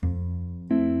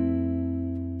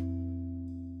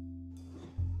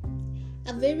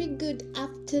A very good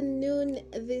afternoon.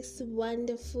 This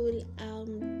wonderful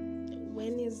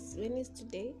when is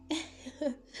today?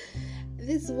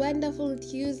 This wonderful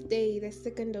Tuesday, the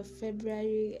 2nd of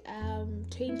February,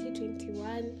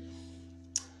 2021.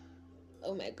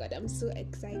 Oh my god, I'm so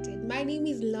excited. My name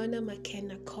is Lorna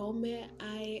McKenna Kome.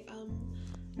 I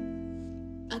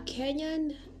am a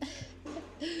Kenyan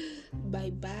by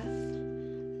birth.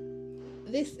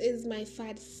 This is my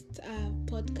first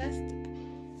podcast.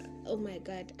 Oh my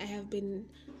god, I have been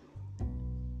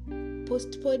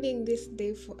postponing this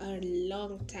day for a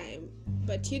long time,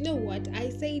 but you know what, I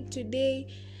say today,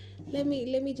 let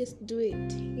me just do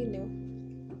it,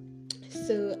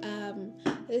 so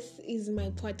this is my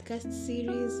podcast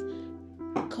series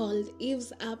called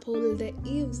Eve's Apple. The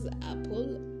Eve's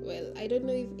Apple, well, I don't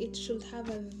know if it should have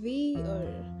a V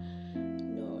or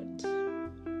not.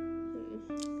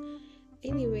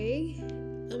 Anyway,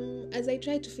 as I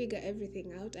try to figure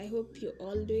everything out, I hope you're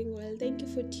all doing well. Thank you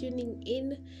for tuning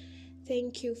in.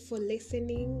 Thank you for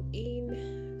listening in.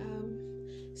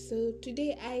 So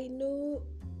today, I know,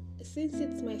 since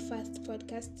it's my first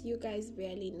podcast, you guys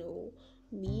barely know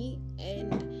me,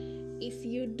 and if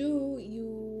you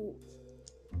do,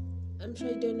 I'm sure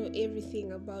you don't know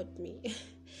everything about me.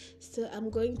 So I'm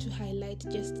going to highlight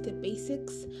just the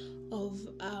basics of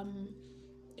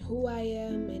who I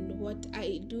am and what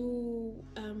I do,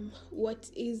 what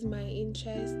is my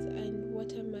interest, and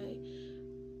what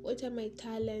are my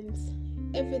talents,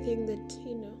 everything that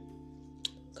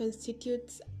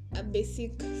constitutes a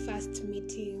basic first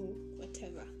meeting,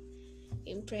 whatever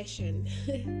impression.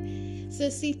 So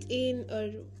sit in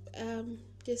or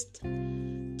just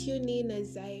tune in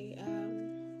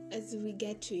as we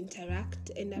get to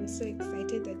interact, and I'm so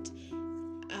excited that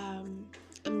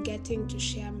I'm getting to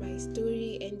share my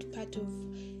story and part of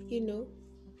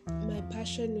my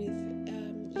passion with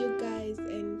you guys.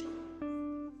 And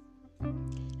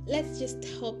let's just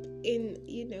hop in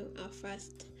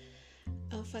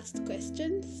our first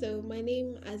question. So my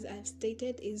name, as I've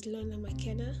stated, is Lorna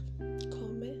McKenna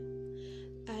Kome.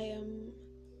 I am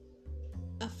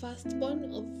a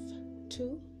firstborn of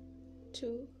two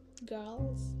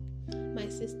girls, my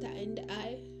sister and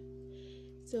I.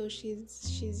 So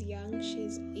she's young,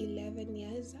 she's 11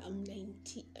 years, I'm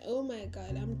 19. Oh my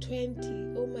god, I'm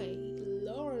 20. Oh my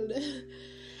lord.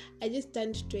 I just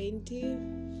turned 20.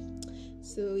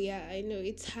 So yeah, I know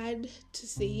it's hard to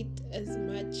say it as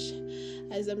much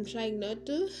as I'm trying not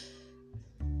to.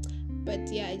 But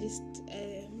yeah, I just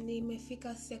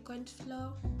nimefika second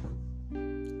floor.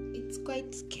 It's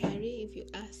quite scary if you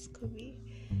ask me.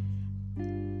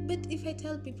 But if I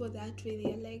tell people that way,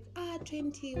 they're like,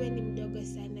 20, when you're mdogo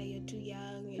sana, you're too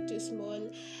young, you're too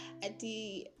small.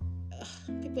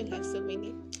 People have so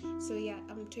many. So yeah,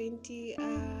 I'm 20.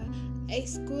 High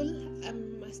school,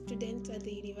 I'm a student at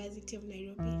the University of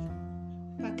Nairobi,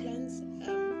 Parklands.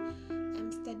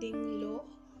 I'm studying law.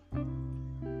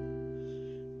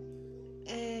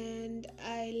 And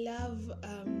I love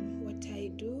what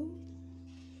I do.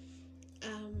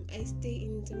 I stay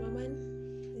in Zimmerman.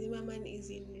 Zimmerman is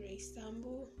in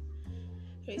Roysambu.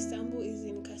 Roysambu is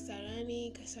in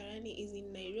Kasarani. Kasarani is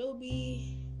in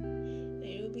Nairobi.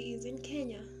 Nairobi is in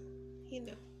Kenya.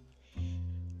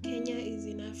 Kenya is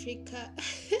in Africa.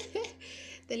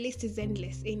 The list is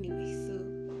endless anyway. So,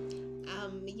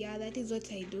 yeah, that is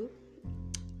what I do.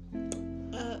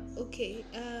 Okay.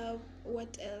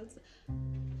 What else?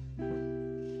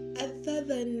 Other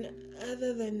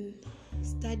than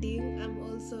studying, I'm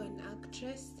also an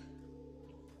actress.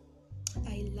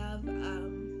 I love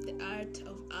the art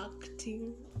of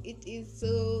acting. It is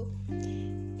so,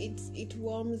 it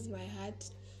warms my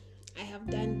heart. I have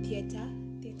done theater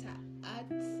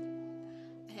arts.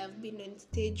 I have been on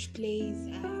stage plays.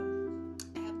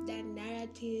 I have done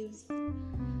narratives.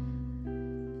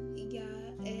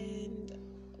 Yeah, and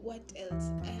what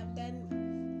else? I have done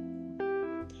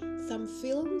some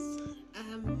films.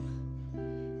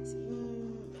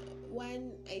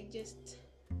 One I just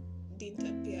didn't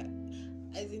appear.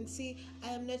 As in, see, I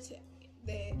am not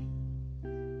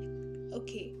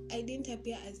I didn't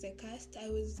appear as the cast. I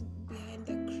was behind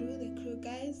the crew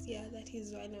guys. Yeah, that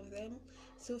is one of them.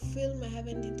 So film, I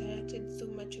haven't interacted so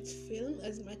much with film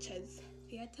as much as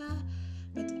theater.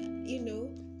 But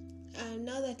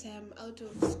now that I'm out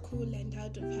of school and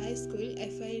out of high school, I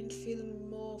find film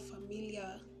more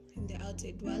familiar in the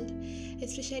outside world,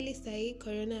 especially Sai.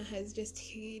 Corona has just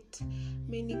hit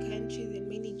many countries and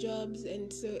many jobs, and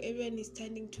so everyone is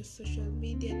turning to social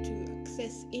media to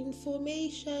access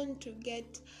information, to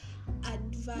get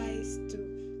advice, to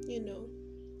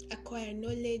acquire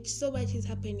knowledge. So much is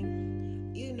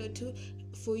happening,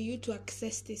 for you to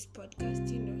access this podcast.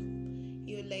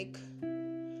 you're like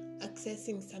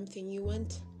accessing something, you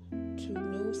want to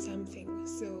know something.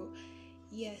 So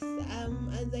yes,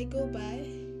 as I go by,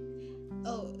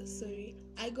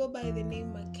 I go by the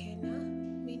name McKenna.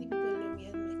 Many people know me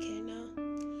as McKenna,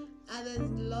 others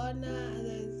Lorna,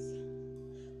 others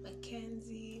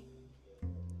Mackenzie.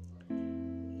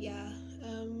 Yeah,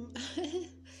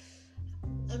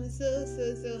 I'm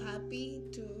so happy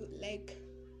to like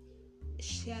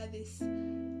share this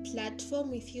platform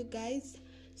with you guys.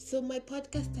 So my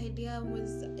podcast idea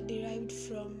was derived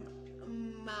from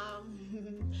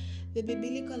the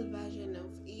biblical version of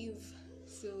Eve.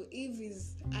 So Eve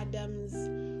is Adam's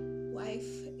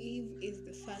wife. Eve is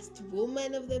the first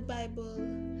woman of the Bible,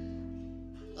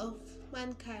 of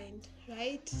mankind,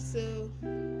 right? So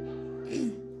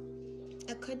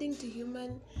according to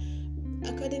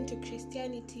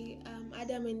Christianity,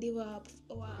 Adam and Eve were our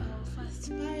first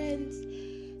parents.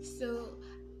 So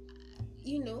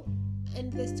and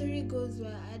the story goes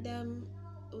where Adam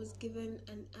was given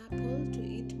an apple to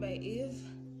eat by Eve.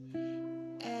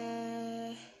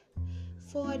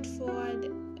 Forward,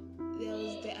 there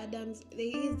is the Adam's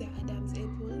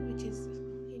apple, which is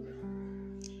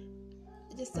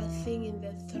just a thing in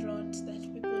the throat that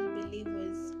people believe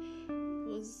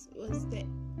was the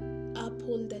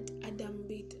apple that Adam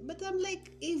bit. But I'm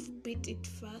like, Eve bit it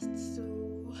first, so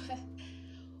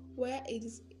where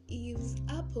is Eve's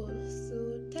apple?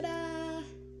 So ta-da!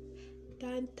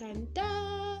 Dun dun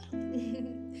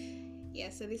dun! Yeah,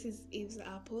 so this is Eve's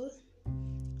apple.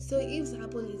 So Eve's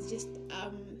apple is just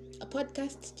a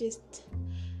podcast just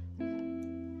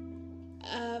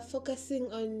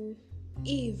focusing on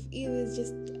Eve. Eve is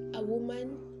just a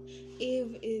woman.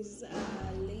 Eve is a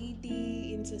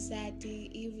lady in society.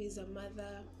 Eve is a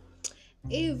mother.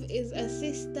 Eve is a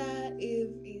sister.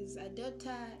 Eve is a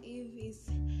daughter. Eve is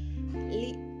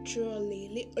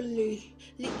literally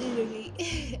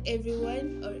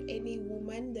everyone or any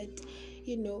woman that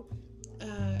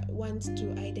wants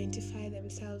to identify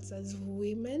themselves as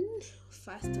women,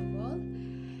 first of all.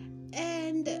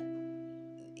 And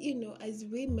as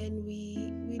women,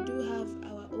 we do have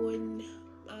our own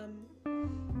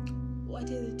what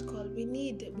is it called? We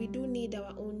do need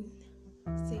our own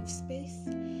safe space.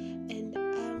 And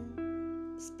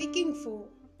speaking for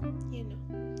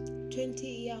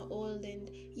 20-year-old and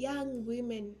young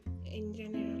women in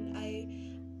general,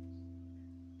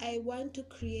 I want to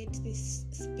create this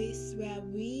space where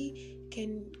we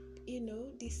can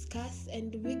discuss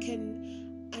and we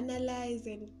can analyze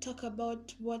and talk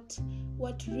about what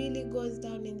really goes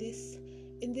down in this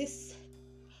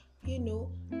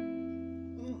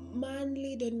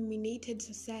manly dominated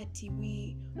society.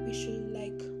 We should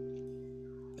like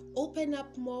open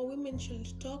up more. Women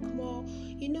should talk more.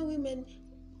 Women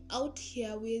out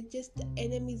here, we're just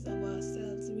enemies of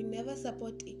ourselves. We never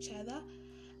support each other,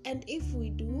 and if we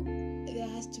do, there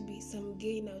has to be some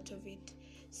gain out of it.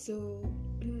 So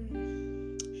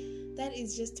that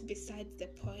is just besides the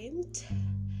point.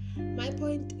 My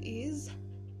point is,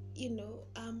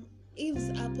 Eve's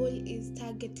apple is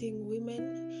targeting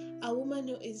women, a woman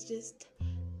who is just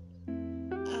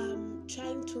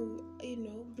trying to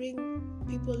bring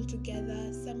people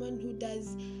together, someone who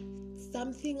does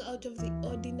something out of the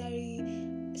ordinary,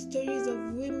 stories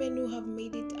of women who have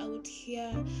made it out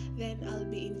here. Then I'll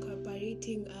be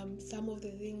incorporating some of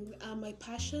the things are my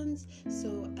passions.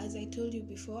 So as I told you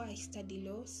before, I study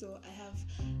law, so I have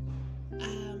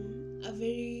a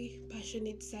very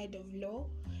passionate side of law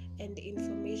and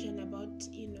information about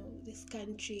this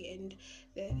country and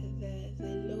the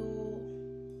law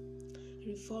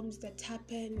reforms that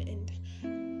happen, and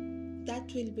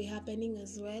that will be happening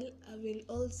as well. I will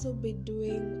also be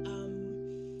doing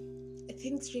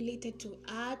things related to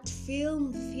art,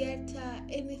 film, theater,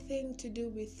 anything to do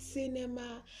with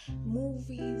cinema,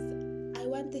 movies. I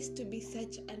want this to be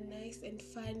such a nice and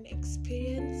fun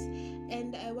experience,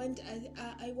 and I want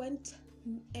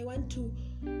to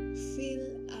fill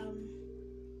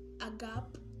a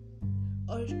gap,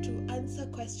 or to answer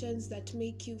questions that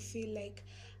make you feel like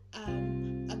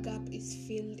a gap is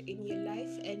filled in your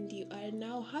life and you are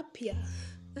now happier.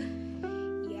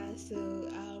 So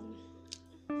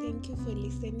thank you for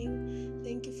listening.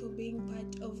 Thank you for being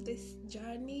part of this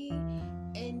journey,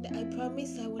 and I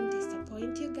promise I won't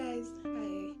disappoint you guys.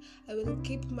 I will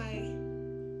keep my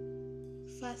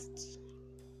first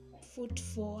foot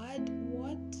forward.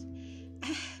 What?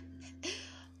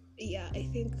 Yeah, I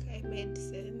think I made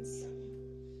sense.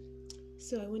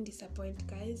 So I won't disappoint,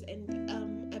 guys, and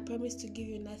I promise to give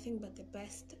you nothing but the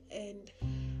best. And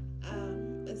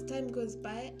as time goes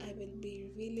by, I will be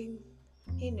revealing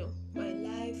my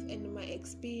life and my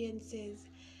experiences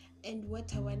and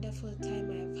what a wonderful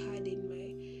time I have had in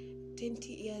my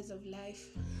 20 years of life.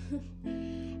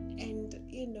 And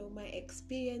my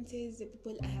experiences, the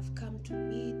people I have come to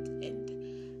meet, and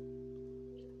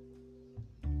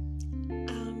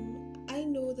I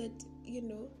know that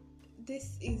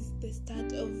this is the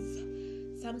start of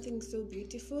something so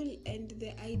beautiful. And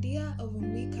the idea of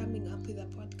me coming up with a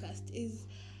podcast is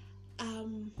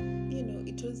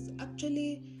it was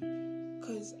actually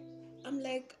because I'm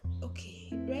like, okay,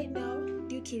 right now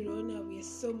due to Rona we are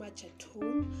so much at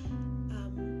home.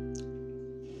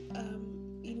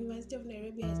 University of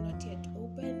Nairobi has not yet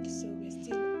opened, so we're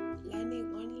still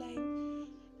learning online.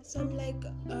 So I'm like,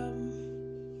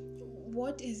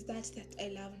 what is that I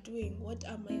love doing? What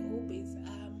are my hobbies?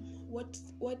 What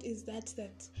is that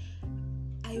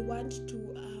I want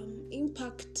to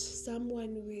impact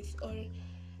someone with, or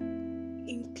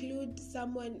include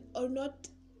someone, or not?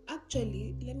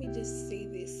 Actually, let me just say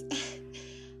this.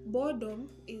 Boredom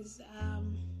is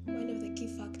one of the key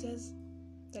factors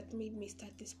that made me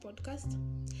start this podcast.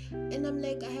 And I'm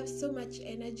like, I have so much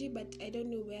energy, but I don't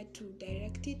know where to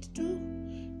direct it to.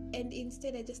 And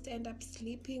instead I just end up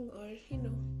sleeping, or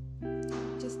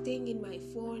just staying in my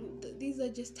phone. These are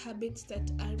just habits that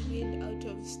are made out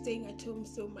of staying at home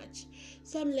so much.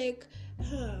 So I'm like,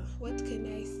 what can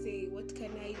I say? What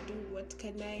can I do?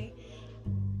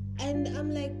 And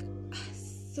I'm like,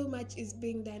 so much is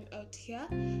being done out here.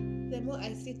 The more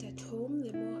I sit at home,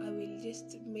 the more I will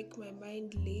just make my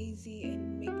mind lazy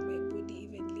and make my body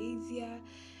even lazier,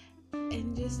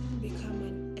 and just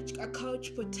become a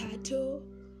couch potato.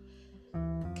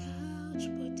 Couch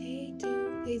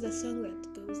potato. There's a song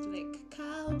that goes like,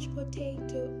 couch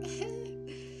potato.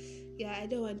 Yeah, I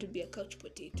don't want to be a couch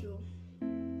potato.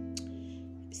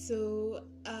 So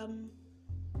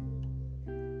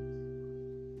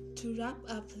to wrap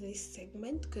up this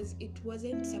segment, because it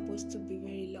wasn't supposed to be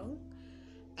very long,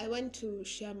 I want to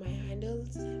share my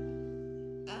handles.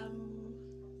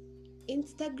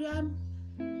 Instagram,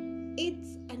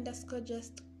 it's _come.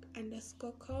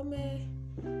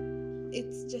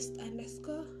 It's just _come_.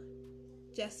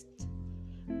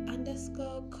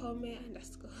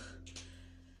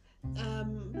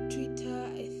 Twitter,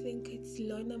 I think it's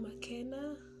Lona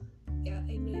McKenna. Yeah,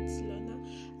 I know it's Lona.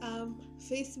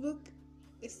 Facebook,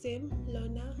 the same,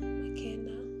 Lona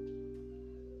McKenna.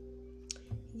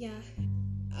 Yeah,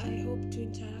 I hope to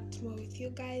interact more with you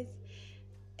guys,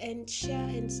 and share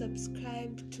and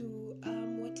subscribe to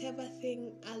whatever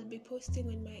thing I'll be posting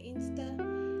on my Insta.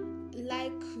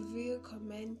 Like, view,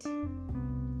 comment.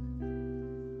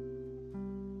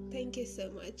 Thank you so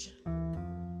much.